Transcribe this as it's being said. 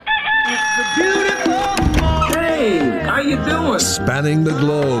Hey, how you doing? Spanning the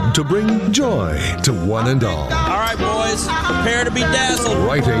globe to bring joy to one and all. All right, boys, prepare to be dazzled.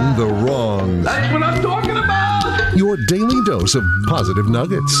 Righting the wrongs. That's what I'm talking about. Your daily dose of positive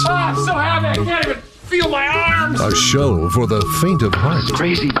nuggets. Oh, I'm so happy I can't even feel my arms. A show for the faint of heart.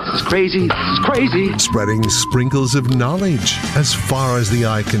 Crazy. It's crazy. It's crazy. Spreading sprinkles of knowledge as far as the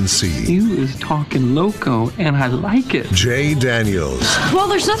eye can see. You is talking loco, and I like it. Jay Daniels. Well,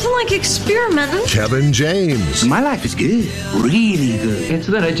 there's nothing like experimenting. Kevin James. My life is good. Really good. It's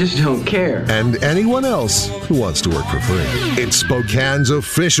that I just don't care. And anyone else who wants to work for free. It's Spokane's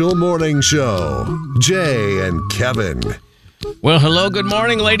official morning show. Jay and Kevin. Well, hello, good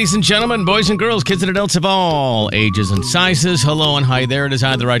morning, ladies and gentlemen, boys and girls, kids and adults of all ages and sizes. Hello and hi there. It is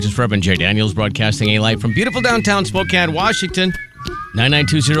I, the Righteous Reverend Jay Daniels, broadcasting a live from beautiful downtown Spokane, Washington,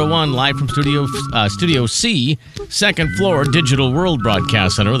 99201, live from Studio C, second floor, Digital World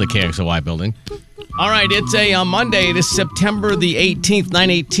Broadcast Center, the KXOY building. All right, it's a Monday. It is September the 18th,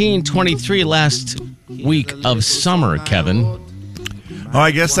 9/18/23, last week of summer, Kevin. Oh, I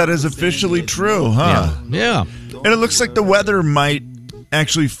guess that is officially true, huh? Yeah. And it looks like the weather might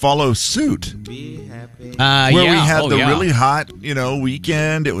actually follow suit. Where we had the really hot,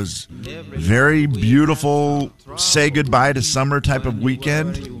 weekend. It was very beautiful, say goodbye to summer type of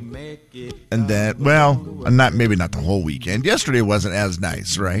weekend. And then, maybe not the whole weekend. Yesterday wasn't as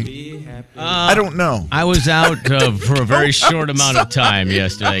nice, right? I don't know. I was out for a very short amount of time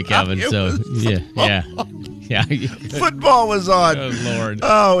yesterday, Kevin. So, yeah. Football was on. Oh, Lord.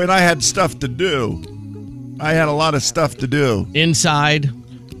 Oh, and I had stuff to do. I had a lot of stuff to do. Inside?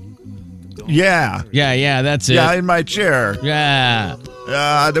 Yeah. Yeah, that's it. Yeah, in my chair. Yeah.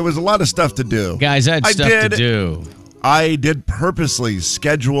 There was a lot of stuff to do. Guys, I had stuff to do. I did purposely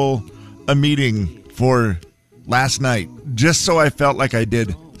schedule a meeting for last night just so I felt like I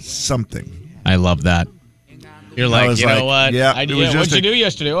did something. I love that. You're like, you know what? Yeah, what'd you do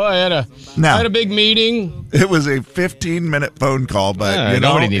yesterday? Oh, I had a big meeting. It was a 15-minute phone call, but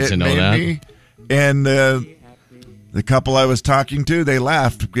nobody needs to know that. And the couple I was talking to, they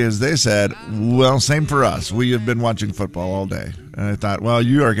laughed because they said, well, same for us. We have been watching football all day. And I thought, well,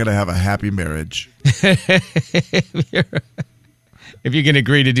 you are going to have a happy marriage. If you can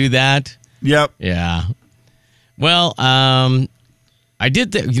agree to do that. Yep. Yeah. Well, I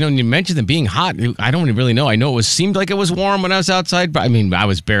did you mentioned them being hot. I don't really know. I know seemed like it was warm when I was outside, but I mean, I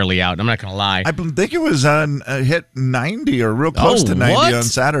was barely out. I'm not going to lie. I think it was hit 90 or real close to 90 on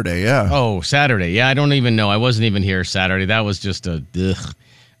Saturday, yeah. Oh, Saturday. Yeah, I don't even know. I wasn't even here Saturday. That was just a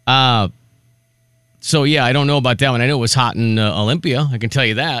ugh. So, yeah, I don't know about that one. I know it was hot in Olympia. I can tell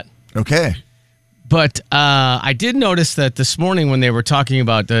you that. Okay. But I did notice that this morning when they were talking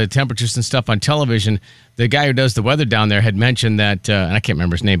about the temperatures and stuff on television, the guy who does the weather down there had mentioned that, and I can't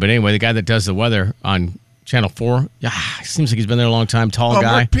remember his name, but anyway, the guy that does the weather on Channel 4, seems like he's been there a long time, tall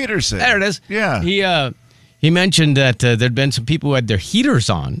guy. Mark Peterson. There it is. Yeah. He mentioned that there'd been some people who had their heaters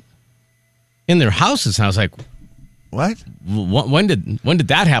on in their houses, and I was like, what? When did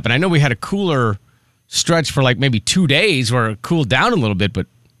that happen? I know we had a cooler stretch for like maybe 2 days where it cooled down a little bit, but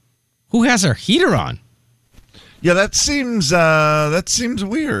who has their heater on? Yeah, that seems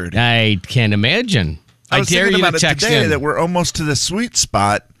weird. I can't imagine. I was dare thinking you about to it text today in. that we're almost to the sweet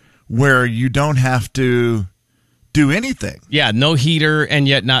spot where you don't have to do anything. Yeah, no heater and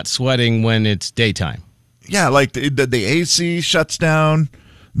yet not sweating when it's daytime. Yeah, like the AC shuts down,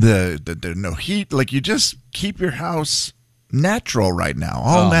 the no heat. Like you just keep your house natural right now,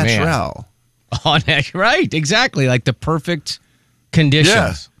 all natural. All natural, right? Exactly, like the perfect conditions.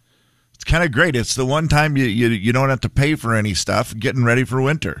 Yeah. It's kind of great. It's the one time you don't have to pay for any stuff getting ready for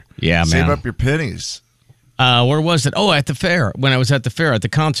winter. Yeah, man. Save up your pennies. Where was it? Oh, at the fair. When I was at the fair at the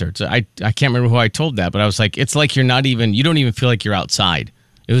concerts. I can't remember who I told that, but I was like, it's like you don't even feel like you're outside.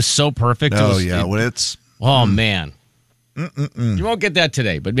 It was so perfect. Oh, man. You won't get that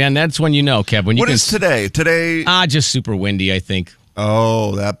today, but man, that's when you know, Kev. What is today? Today? Just super windy, I think.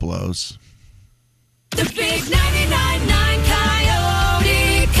 Oh, that blows. The big 99.9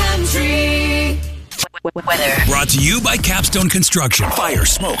 Coyote Country. Weather. Brought to you by Capstone Construction. Fire,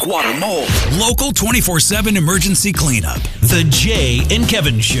 smoke, water, mold. Local 24/7 emergency cleanup. The Jay and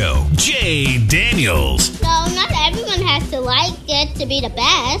Kevin Show. Jay Daniels. No, not everyone has to like it to be the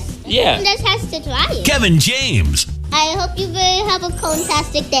best. Yeah. Everyone just has to try it. Kevin James. I hope you will have a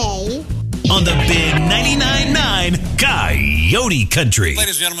fantastic day. On the big 99.9 Coyote Country.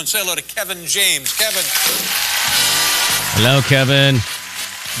 Ladies and gentlemen, say hello to Kevin James. Kevin. Hello, Kevin.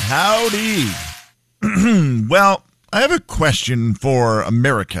 Howdy. Well, I have a question for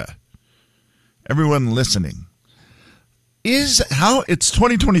America. Everyone listening. It's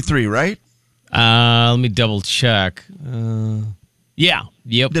 2023, right? Let me double check. Yeah.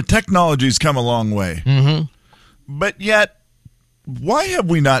 Yep. The technology's come a long way. Mm-hmm. But yet, why have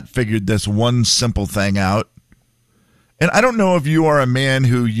we not figured this one simple thing out? And I don't know if you are a man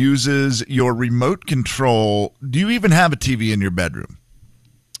who uses your remote control. Do you even have a TV in your bedroom?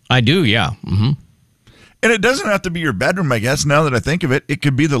 I do, yeah. Mm-hmm. And it doesn't have to be your bedroom, I guess, now that I think of it. It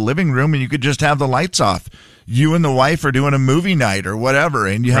could be the living room, and you could just have the lights off. You and the wife are doing a movie night or whatever,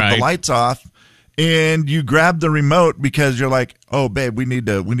 and you have the lights off, and you grab the remote because you're like, oh, babe, we need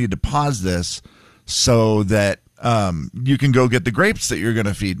to pause this so that you can go get the grapes that you're going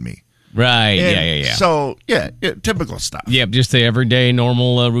to feed me. Right, and yeah. So, typical stuff. Yep, just the everyday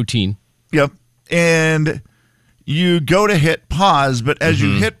normal routine. Yep, and you go to hit pause, but as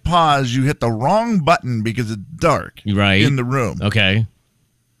you hit pause, you hit the wrong button because it's dark in the room. Okay.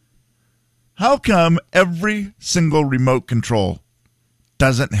 How come every single remote control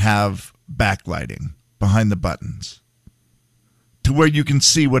doesn't have backlighting behind the buttons to where you can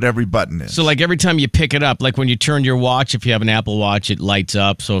see what every button is? So, like, every time you pick it up, like when you turn your watch, if you have an Apple Watch, it lights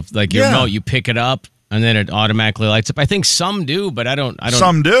up. So, if, like, your remote, you pick it up, and then it automatically lights up. I think some do, but I don't.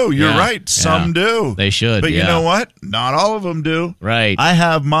 Some do. You're right. Some do. They should. But you know what? Not all of them do. Right. I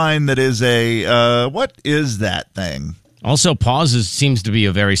have mine that is a what is that thing? Also, pauses seems to be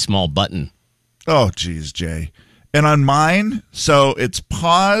a very small button. Oh, geez, Jay. And on mine, so it's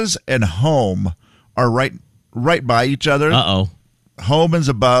pause and home are right by each other. Uh-oh. Home is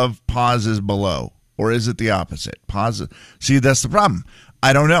above, pause is below. Or is it the opposite? Pause. See, that's the problem.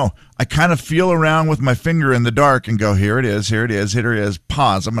 I don't know. I kind of feel around with my finger in the dark and go, here it is,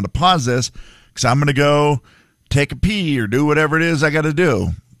 pause. I'm going to pause this because I'm going to go take a pee or do whatever it is I got to do.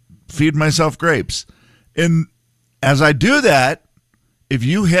 Feed myself grapes. And as I do that, if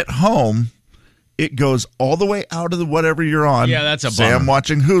you hit home, it goes all the way out of the whatever you're on. Yeah, that's a Say bummer. I'm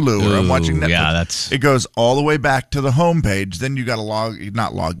watching Hulu or I'm watching Netflix. Yeah, it goes all the way back to the home page. Then you got to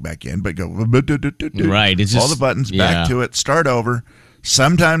not log back in, but go. Right. It's all just, the buttons back to it. Start over.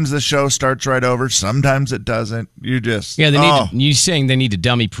 Sometimes the show starts right over. Sometimes it doesn't. You just. Yeah, you're saying they need to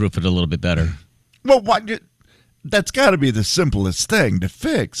dummy proof it a little bit better. Well, that's got to be the simplest thing to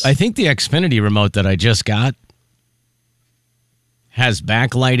fix. I think the Xfinity remote that I just got has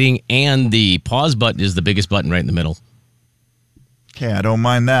backlighting, and the pause button is the biggest button right in the middle. Okay, I don't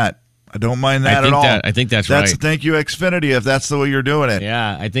mind that. at all. I think that's right. Thank you, Xfinity, if that's the way you're doing it.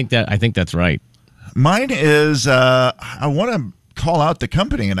 Yeah, I think that's right. Mine is, I want to call out the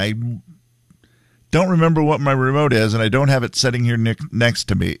company, and I don't remember what my remote is, and I don't have it sitting here next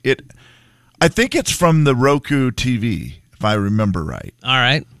to me. I think it's from the Roku TV, if I remember right. All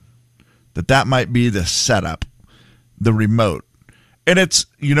right. That might be the setup, the remote. And it's,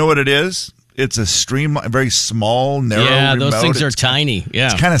 you know what it is? It's a very small, narrow remote. Yeah, those things are tiny.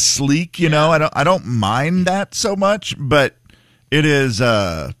 Yeah. It's kind of sleek, you know. I don't mind that so much, but it is, you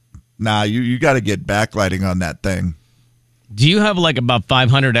got to get backlighting on that thing. Do you have like about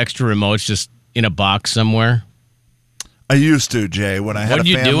 500 extra remotes just in a box somewhere? I used to, Jay, when I had What did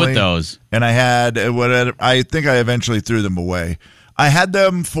you do with those? And I had, I think I eventually threw them away. I had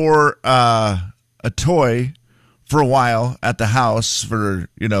them for a toy for a while at the house for,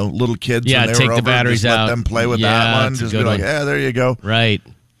 little kids. Yeah, when they take were the over, batteries just out. Let them play with that one. Just be like, yeah, there you go. Right.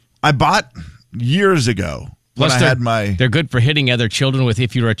 I bought years ago Plus when I had my... They're good for hitting other children with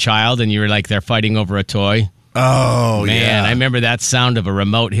if you're a child and you're like they're fighting over a toy. Oh, man, I remember that sound of a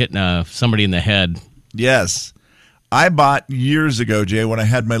remote hitting somebody in the head. Yes. I bought years ago, Jay, when I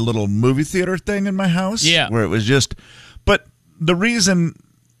had my little movie theater thing in my house. Yeah. Where it was just... But the reason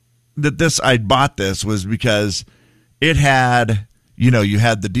that I bought this was because it had, you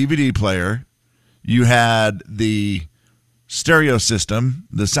had the DVD player, you had the stereo system,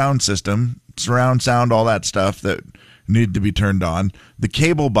 the sound system, surround sound, all that stuff that needed to be turned on, the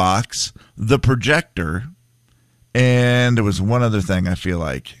cable box, the projector, and there was one other thing I feel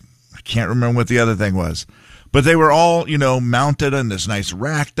like. I can't remember what the other thing was. But they were all, mounted in this nice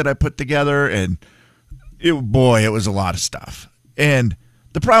rack that I put together, and it was a lot of stuff. And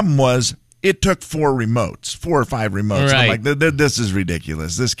the problem was it took 4 or 5 remotes. Right. I'm like, this is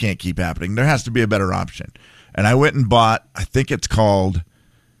ridiculous. This can't keep happening. There has to be a better option. And I went and bought, I think it's called,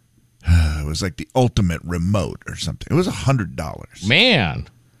 it was like the ultimate remote or something. It was $100. Man.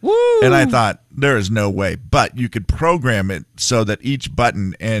 Woo. And I thought, there is no way. But you could program it so that each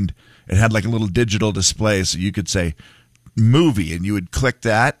button, and it had like a little digital display, so you could say movie, and you would click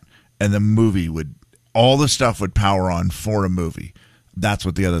that, and the movie all the stuff would power on for a movie. That's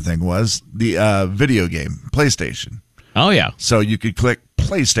what the other thing was. The video game, PlayStation. Oh, yeah. So you could click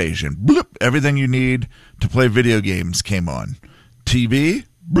PlayStation. Bloop, everything you need to play video games came on. TV.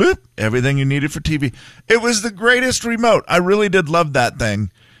 Bloop, everything you needed for TV. It was the greatest remote. I really did love that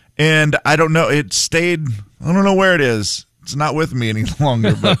thing. And I don't know, it stayed, I don't know where it is. It's not with me any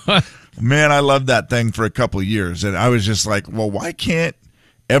longer, but man, I loved that thing for a couple of years. And I was just like, well, why can't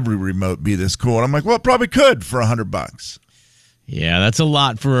every remote be this cool? And I'm like, well, it probably could for $100. Yeah, that's a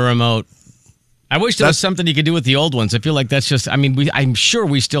lot for a remote. I wish there was something you could do with the old ones. I feel like that's just, I mean, I'm sure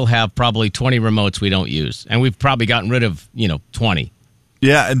we still have probably 20 remotes we don't use. And we've probably gotten rid of, 20.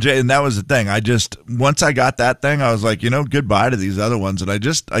 Yeah, and Jay, and that was the thing. Once I got that thing, I was like, goodbye to these other ones. And I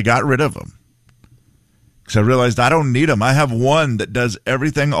got rid of them. Because I realized I don't need them. I have one that does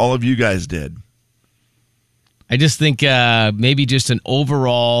everything all of you guys did. I just think maybe just an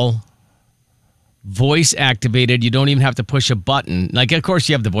overall voice activated. You don't even have to push a button. Like, of course,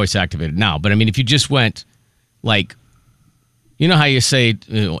 you have the voice activated now. But, I mean, if you just went, like, you know how you say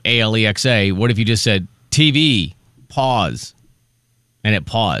ALEXA? What if you just said TV, pause, and it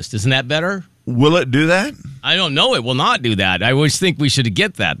paused? Isn't that better? Will it do that? I don't know. It will not do that. I always think we should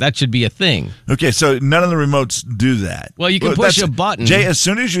get that. That should be a thing. Okay, so none of the remotes do that. Well, you can push a button. Jay, as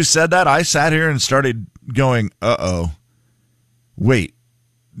soon as you said that, I sat here and started going, uh-oh. Wait,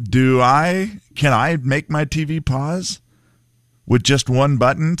 can I make my TV pause with just one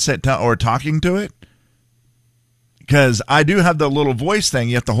button or talking to it? Because I do have the little voice thing.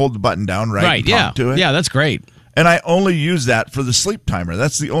 You have to hold the button down, right? Right, and talk to it. Yeah, that's great. And I only use that for the sleep timer.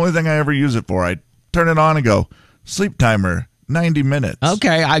 That's the only thing I ever use it for. I turn it on and go, sleep timer, 90 minutes.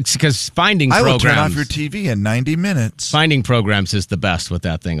 Okay, because finding programs. I will turn off your TV in 90 minutes. Finding programs is the best with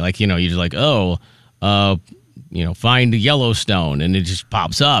that thing. Like, you're just like, find Yellowstone, and it just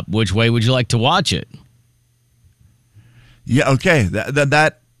pops up. Which way would you like to watch it? Yeah, okay.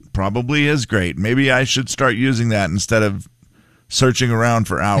 That probably is great. Maybe I should start using that instead of searching around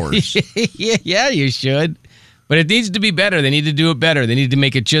for hours. Yeah, you should. But it needs to be better. They need to do it better. They need to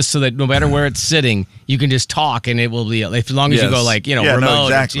make it just so that no matter where it's sitting, you can just talk, and it will be, as long as you go remote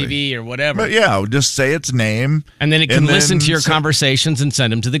exactly. or TV or whatever. But yeah, just say its name. And then it can listen to your conversations and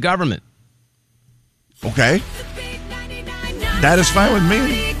send them to the government. Okay. That is fine with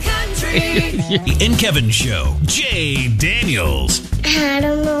me. In Kevin Show, Jay Daniels. I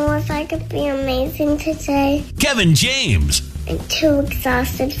don't know if I could be amazing today. Kevin James. I'm too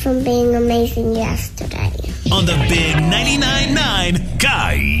exhausted from being amazing yesterday. On the big 99.9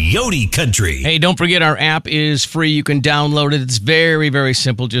 Coyote Country. Hey, don't forget our app is free. You can download it. It's very, very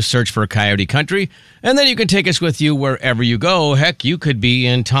simple. Just search for Coyote Country, and then you can take us with you wherever you go. Heck, you could be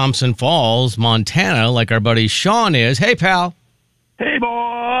in Thompson Falls, Montana, like our buddy Sean is. Hey, pal. Hey,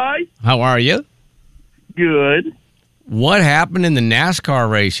 boy. How are you? Good. What happened in the NASCAR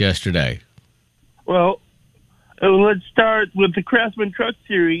race yesterday? Well, let's start with the Craftsman Truck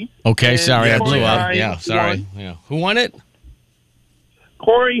Series. Okay, sorry, I blew up. Yeah, sorry. Yeah. Who won it?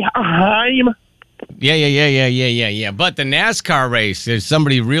 Corey Heim. Yeah. But the NASCAR race, there's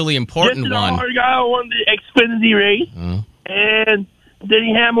somebody really important won. Argyle won the Xfinity race, and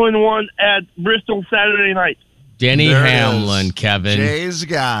Denny Hamlin won at Bristol Saturday night. Denny Hamlin, Kevin. Jay's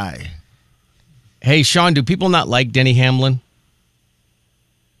guy. Hey, Sean, do people not like Denny Hamlin?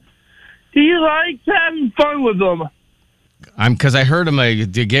 He likes having fun with them. Because I heard him.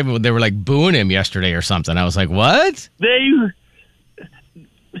 They were like booing him yesterday or something. I was like, what? It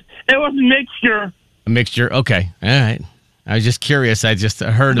was a mixture. A mixture. Okay, all right. I was just curious. I just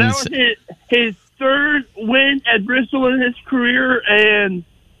heard him. That was his third win at Bristol in his career, and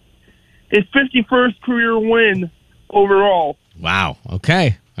his 51st career win overall. Wow.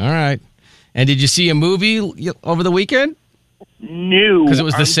 Okay. All right. And did you see a movie over the weekend? No. Because it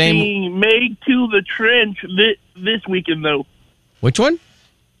was the same. Seeing Meg 2 The Trench this weekend, though. Which one?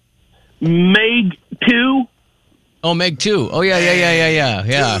 Meg 2. Oh, Meg 2. Oh, yeah.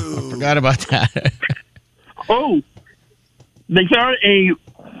 Yeah, I forgot about that. Oh. They found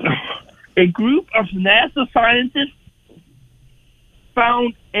a group of NASA scientists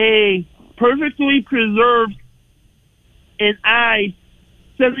found a perfectly preserved in ice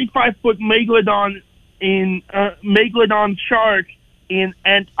 75-foot megalodon megalodon shark in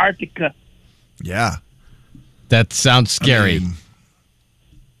Antarctica. Yeah. That sounds scary.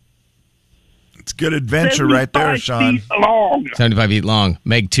 It's good adventure right there, Sean. 75 feet long.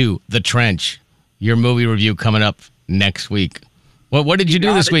 Meg 2, The Trench. Your movie review coming up next week. What did you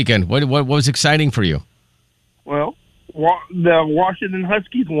do this weekend? What was exciting for you? Well, the Washington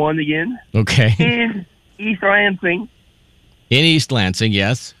Huskies won again. Okay. In East Lansing. In East Lansing,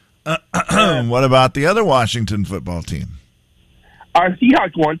 yes. What about the other Washington football team? Our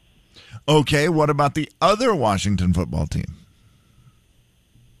Seahawks won. Okay, what about the other Washington football team?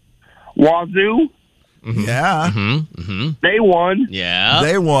 Wazoo. Yeah. They won. Yeah.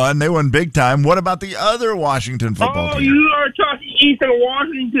 They won. They won big time. What about the other Washington football team? You are talking Eastern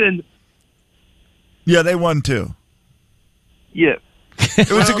Washington. Yeah, they won too. Yes.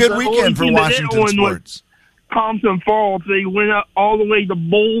 It was a good weekend for Washington sports. Thompson Falls. They went up all the way to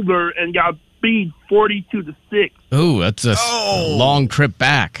Boulder and got beat 42-6. Ooh, that's a long trip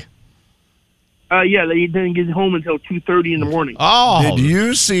back. Yeah, they didn't get home until 2:30 in the morning. Oh. Did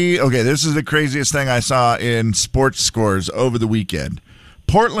you see? Okay, this is the craziest thing I saw in sports scores over the weekend.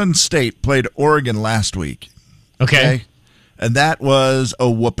 Portland State played Oregon last week. Okay. And that was a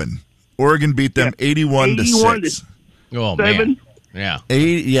whooping. Oregon beat them 81-6. Oh, 7. man.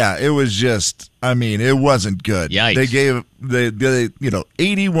 Yeah. It was just, I mean, it wasn't good. Yikes. They gave, they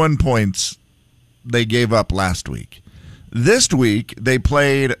 81 points they gave up last week. This week, they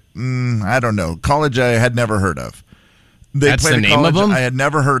played, I don't know, college I had never heard of. That's the name of them? I had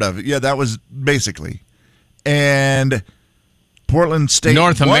never heard of. Yeah, that was basically. And Portland State.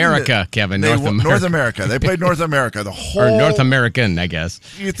 North America, Kevin. North America. North America. They played North America. The whole. Or North American, I guess.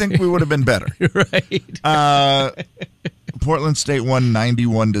 You think we would have been better. Right. Portland State won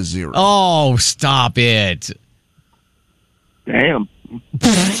 91-0. Oh, stop it. Damn.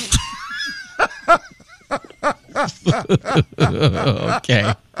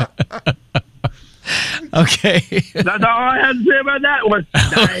 Okay. Okay. That's all I had to say about that one.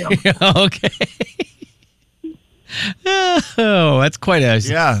 Damn. Okay. Oh, that's quite a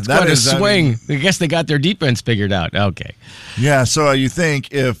a swing. I guess they got their defense figured out. Okay. Yeah, so you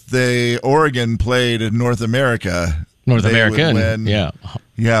think if Oregon played in North America, North they American, would win, yeah,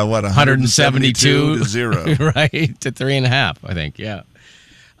 what 172-0, right to 3.5, I think. Yeah.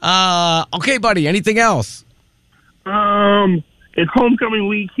 Okay, buddy. Anything else? It's homecoming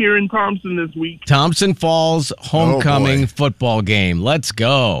week here in Thompson this week. Thompson Falls homecoming football game. Let's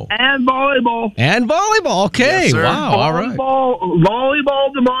go. And volleyball. Okay. Yes, sir. Wow. All right.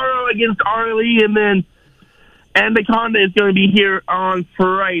 Volleyball tomorrow against Arley, and then Anaconda is going to be here on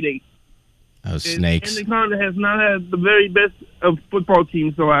Friday. Those snakes. Anaconda has not had the very best of football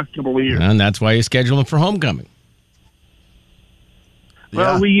teams the last couple of years. And that's why you schedule them for homecoming.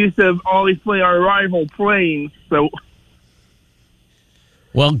 Well, we used to always play our rival Plains, so.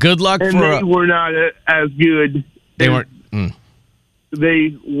 Well, good luck and they were not as good. They weren't.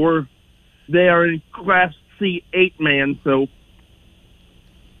 They are in Class C 8-man, so.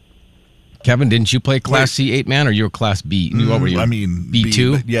 Kevin, didn't you play Class C 8-man, or you were Class B? What were you? I mean,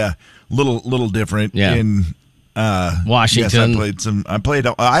 B2? Yeah, little different. Yeah. In Washington. Yes,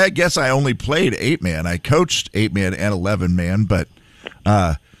 I guess I only played 8-man. I coached 8-man and 11-man, but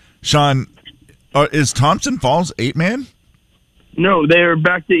Sean, is Thompson Falls 8-man? No, they're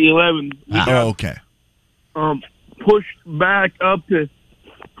back to 11. Okay. Pushed back up to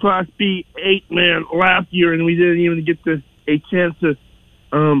Class B 8-man last year, and we didn't even get a chance to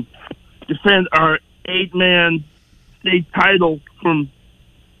defend our 8-man state title from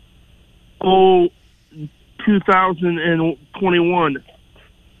 2021.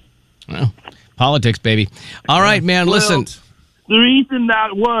 Well, politics, baby. All right, man. Listen. The reason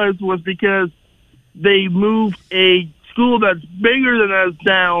that was because they moved a school that's bigger than us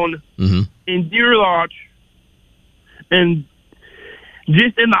down in Deer Lodge, and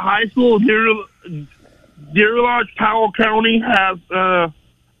just in the high school, Deer Lodge, Powell County has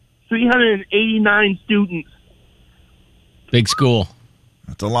 389 students. Big school.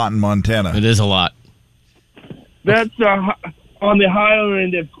 That's a lot in Montana. It is a lot. That's on the higher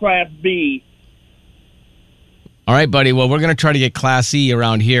end of Class B. All right, buddy. Well, we're going to try to get Class E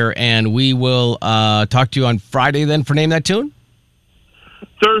around here, and we will talk to you on Friday then for Name That Tune?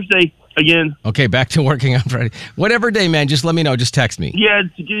 Thursday again. Okay, back to working on Friday. Whatever day, man, just let me know. Just text me. Yeah,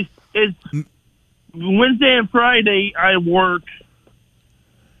 it's Wednesday and Friday I work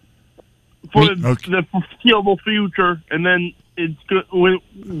for the foreseeable future, and then it's good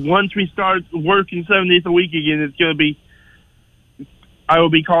once we start working 7 days a week again. It's going to be. I will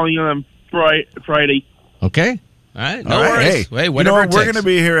be calling on Friday. Okay. All right. No All right. worries. Hey, wait, whatever we're going takes. to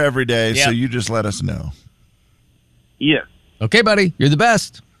be here every day, Yeah. so you just let us know. Yes. Okay, buddy. You're the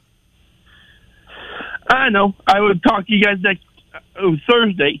best. I know. I would talk to you guys next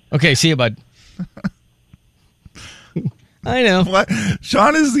Thursday. Okay, see you, bud. I know. What?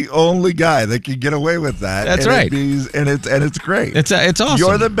 Sean is the only guy that can get away with that. That's and right. It's great. It's awesome.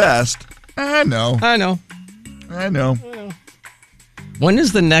 You're the best. I know. When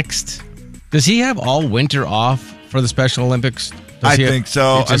is the next? Does he have all winter off for the Special Olympics? I think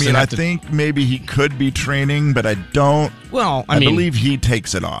so. I mean, I think maybe he could be training, but I don't. Well, I believe he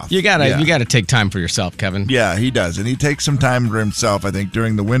takes it off. You gotta take time for yourself, Kevin. Yeah, he does, and he takes some time for himself. I think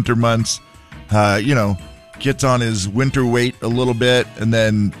during the winter months, gets on his winter weight a little bit, and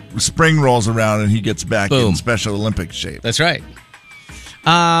then spring rolls around, and he gets back in Special Olympics shape. That's right.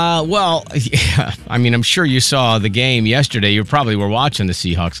 Well, yeah, I mean, I'm sure you saw the game yesterday. You probably were watching the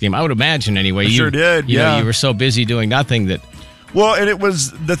Seahawks game. I would imagine anyway. I sure did, you know, you were so busy doing nothing that... Well, and it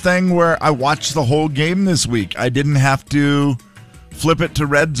was the thing where I watched the whole game this week. I didn't have to flip it to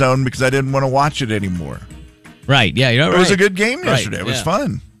Red Zone because I didn't want to watch it anymore. Right, yeah. It was a good game yesterday. It was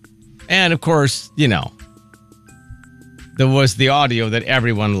fun. And, of course, you know, there was the audio that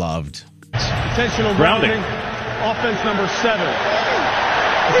everyone loved. Intentional grounding. Offense number 7.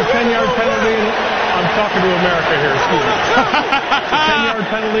 It's a 10-yard penalty. I'm talking to America here. Excuse me. It's a 10-yard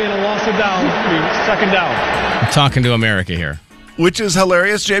penalty and a loss of down. Second down. I'm talking to America here. Which is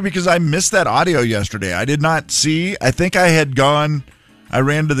hilarious, Jay, because I missed that audio yesterday. I did not see. I think I had gone. I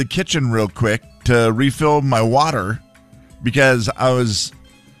ran to the kitchen real quick to refill my water because I was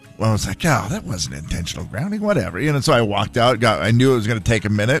like, oh, that wasn't intentional grounding, whatever. You know, so I walked out. I knew it was going to take a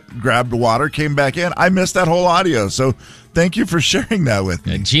minute. Grabbed the water, came back in. I missed that whole audio. So thank you for sharing that with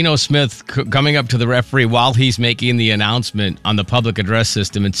me. Geno Smith coming up to the referee while he's making the announcement on the public address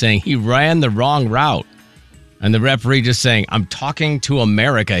system and saying he ran the wrong route. And the referee just saying, I'm talking to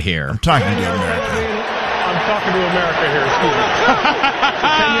America here. I'm talking to America. I'm talking to America here. Excuse me.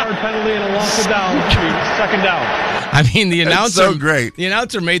 10-yard penalty and a loss of down. Second down. I mean, the announcer, so great. The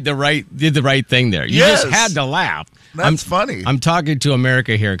announcer did the right thing there. You just had to laugh. That's funny. I'm talking to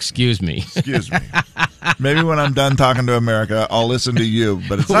America here. Excuse me. Excuse me. Maybe when I'm done talking to America, I'll listen to you,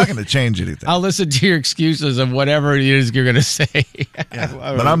 but it's not going to change anything. I'll listen to your excuses of whatever it is you're going to say. Yeah,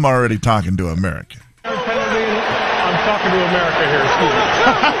 but I'm already talking to America. Penalty, I'm talking to America here. Excuse me.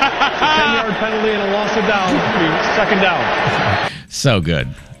 10-yard penalty and a loss of down. Second down. So good.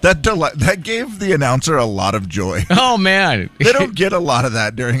 That gave the announcer a lot of joy. Oh, man. They don't get a lot of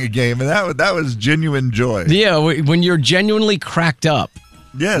that during a game, and that was genuine joy. Yeah, when you're genuinely cracked up.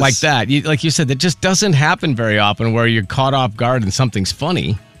 Yes. Like that. Like you said, that just doesn't happen very often where you're caught off guard and something's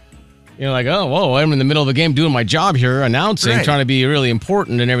funny. You're like, oh, whoa, I'm in the middle of the game doing my job here, announcing, trying to be really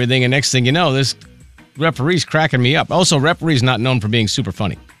important and everything, and next thing you know, this referee's cracking me up. Also, referee's not known for being super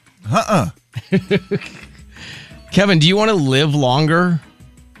funny. Kevin, do you want to live longer?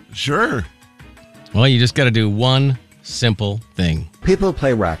 Sure. Well, you just got to do one simple thing. People who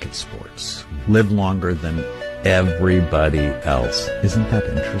play racket sports live longer than everybody else. Isn't that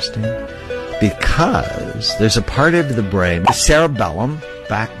interesting? Because there's a part of the brain, the cerebellum,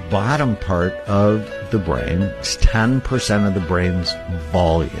 back bottom part of the brain, it's 10% of the brain's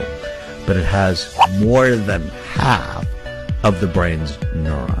volume, but it has more than half of the brain's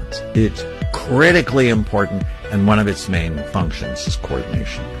neurons. It's critically important, and one of its main functions is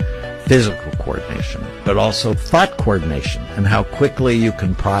coordination. Physical coordination, but also thought coordination and how quickly you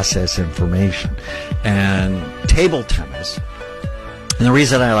can process information. And table tennis, and the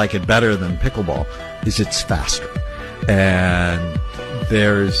reason I like it better than pickleball is it's faster. And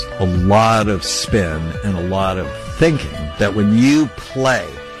there's a lot of spin and a lot of thinking that when you play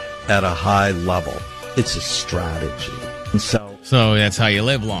at a high level, it's a strategy. And so that's how you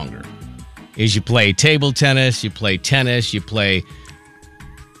live longer, is you play table tennis, you play tennis, you play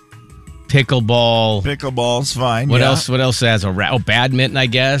pickleball. Pickleball's fine. What else? What else has badminton, I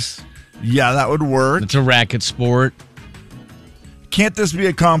guess? Yeah, that would work. It's a racket sport. Can't this be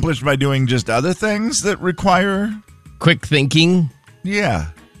accomplished by doing just other things that require quick thinking? Yeah.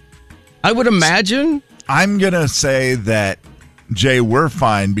 I would imagine. I'm going to say that, Jay, we're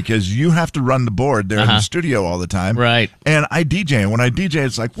fine because you have to run the board there in the studio all the time. Right. And I DJ. And when I DJ,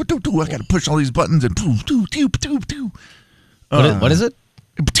 it's like, what do? I got to push all these buttons and do. What is it?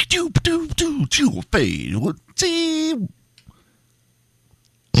 See,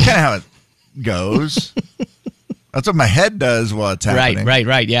 kind of how it goes. That's what my head does while it's happening.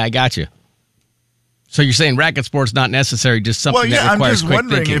 Right. Yeah, I got you. So you're saying racket sport's not necessary, just something that requires quick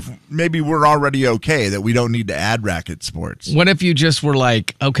thinking. I'm just wondering if maybe we're already okay, that we don't need to add racket sports. What if you just were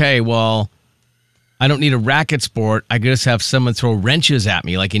like, okay, well, I don't need a racket sport. I just have someone throw wrenches at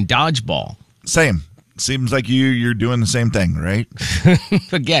me, like in dodgeball. Same. Seems like you're doing the same thing, right?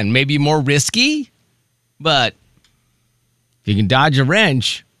 Again, maybe more risky, but if you can dodge a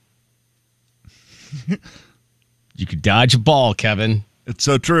wrench, you could dodge a ball, Kevin. It's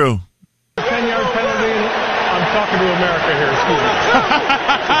so true. 10-yard penalty. I'm talking to America here. Excuse me.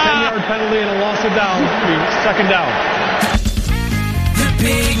 10-yard penalty and a loss of down. Second down. The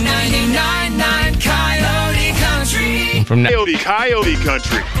big 99.9 Coyote Country. From Coyote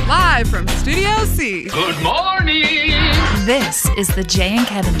Country. Live from Studio C. Good morning. This is the Jay and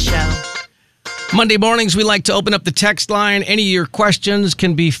Kevin Show. Monday mornings, we like to open up the text line. Any of your questions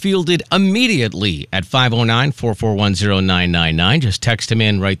can be fielded immediately at 509-441-0999. Just text them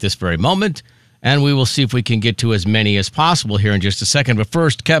in right this very moment, and we will see if we can get to as many as possible here in just a second. But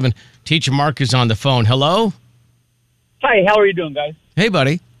first, Kevin, Teacher Mark is on the phone. Hello? Hi, how are you doing, guys? Hey,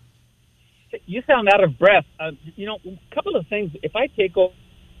 buddy. You sound out of breath. A couple of things. If I take over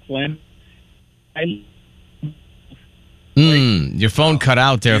Flynn, your phone cut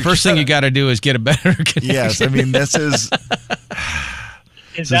out there. First thing you got to do is get a better connection. Yes, I mean, this is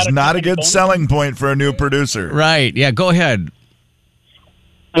not a good selling point for a new producer. Right. Yeah, go ahead.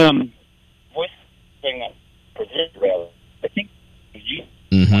 Voice thing, I think.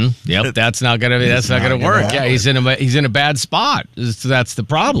 Yep, that's not gonna work. Yeah, he's in a bad spot. So that's the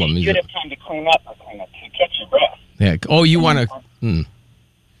problem. You have time to clean up to catch your breath. Yeah. Oh, you want to?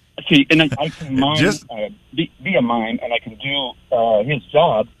 See, and I can mime, be a mime, and I can do his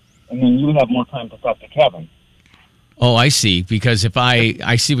job, and then you have more time to talk to Kevin. Oh, I see. Because if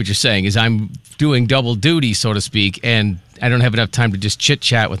I see what you're saying is I'm doing double duty, so to speak, and I don't have enough time to just chit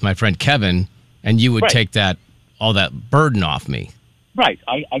chat with my friend Kevin, and you would take all that burden off me. Right.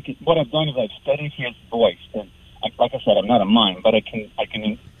 I can, what I've done is I've studied his voice, and like I said, I'm not a mime, but I can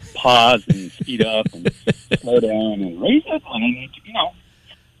pause and speed up and slow down and raise it when I need to,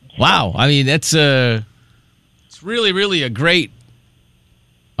 Wow. I mean, it's really, really a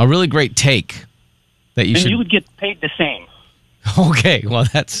really great take that you should. And you would get paid the same. Okay. Well,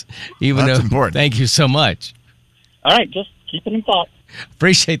 that's important. Thank you so much. All right. Just keep it in thought.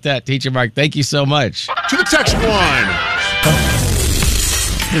 Appreciate that, Teacher Mark. Thank you so much. To the text line.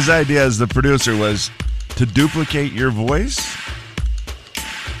 His idea as the producer was to duplicate your voice.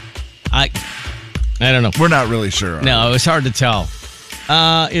 I don't know. We're not really sure. No, it was hard to tell.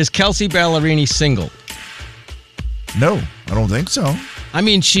 Is Kelsey Ballerini single? No, I don't think so. I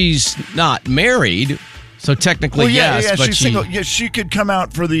mean, she's not married, so technically, yes. Yeah, but she's single. Yeah, she could come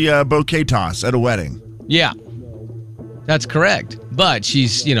out for the bouquet toss at a wedding. Yeah, that's correct. But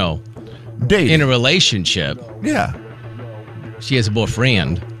she's, dating in a relationship. Yeah. She has a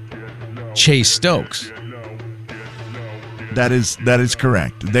boyfriend, Chase Stokes. That is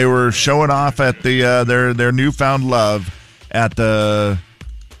correct. They were showing off at the their newfound love at the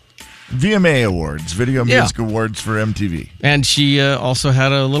VMA Awards, Video Music Awards for MTV. And she also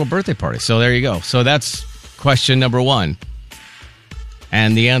had a little birthday party. So there you go. So that's question number one.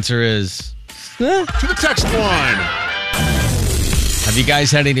 And the answer is... To the text line. Have you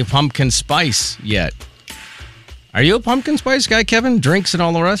guys had any pumpkin spice yet? Are you a pumpkin spice guy, Kevin? Drinks and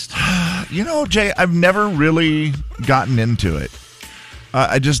all the rest? Jay, I've never really gotten into it.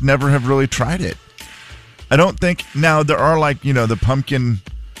 I just never have really tried it. I don't think... Now, there are the pumpkin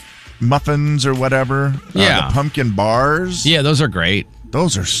muffins or whatever. Yeah. The pumpkin bars. Yeah, those are great.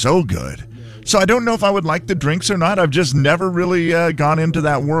 Those are so good. So I don't know if I would like the drinks or not. I've just never really gone into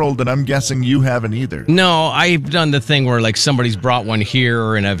that world, and I'm guessing you haven't either. No, I've done the thing where somebody's brought one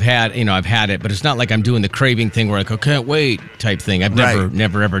here, and I've had it, but it's not like I'm doing the craving thing where I can't wait type thing. I've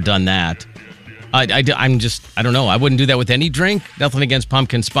never ever done that. I don't know. I wouldn't do that with any drink. Nothing against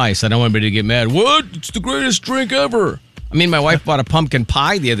pumpkin spice. I don't want anybody to get mad. What? It's the greatest drink ever. I mean, my wife bought a pumpkin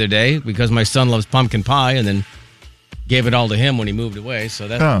pie the other day because my son loves pumpkin pie, and then gave it all to him when he moved away. So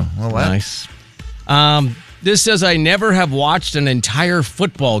that's nice. This says, I never have watched an entire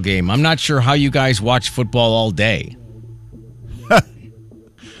football game. I'm not sure how you guys watch football all day.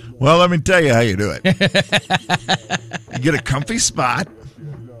 Well, let me tell you how you do it. You get a comfy spot.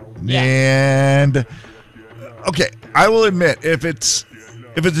 Yeah. And, okay, I will admit, if it's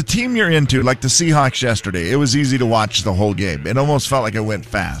a team you're into, like the Seahawks yesterday, it was easy to watch the whole game. It almost felt like it went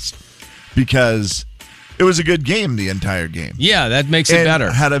fast because it was a good game the entire game. Yeah, that makes it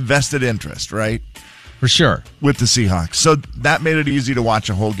better. Had a vested interest, right? For sure. With the Seahawks. So that made it easy to watch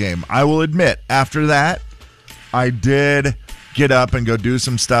a whole game. I will admit, after that, I did get up and go do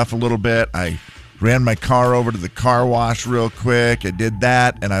some stuff a little bit. I ran my car over to the car wash real quick. I did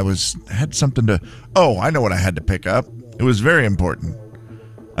that, and I had something to... Oh, I know what I had to pick up. It was very important.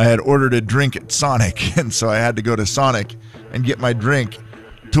 I had ordered a drink at Sonic, and so I had to go to Sonic and get my drink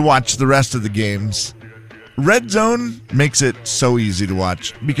to watch the rest of the games. Red Zone makes it so easy to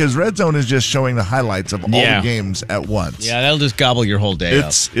watch because Red Zone is just showing the highlights of all the games at once. Yeah, that'll just gobble your whole day up.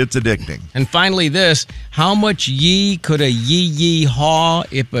 It's addicting. And finally this, how much ye could a yee haw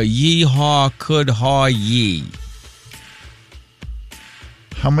if a yee haw could haw ye?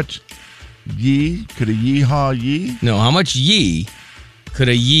 How much ye could a yee haw ye? No, how much ye could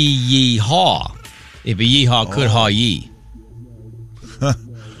a yee haw if a yee haw could haw ye?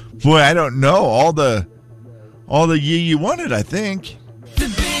 Boy, I don't know. All the ye you wanted, I think. The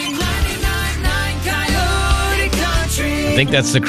big 99.9 Coyote Country. I think that's the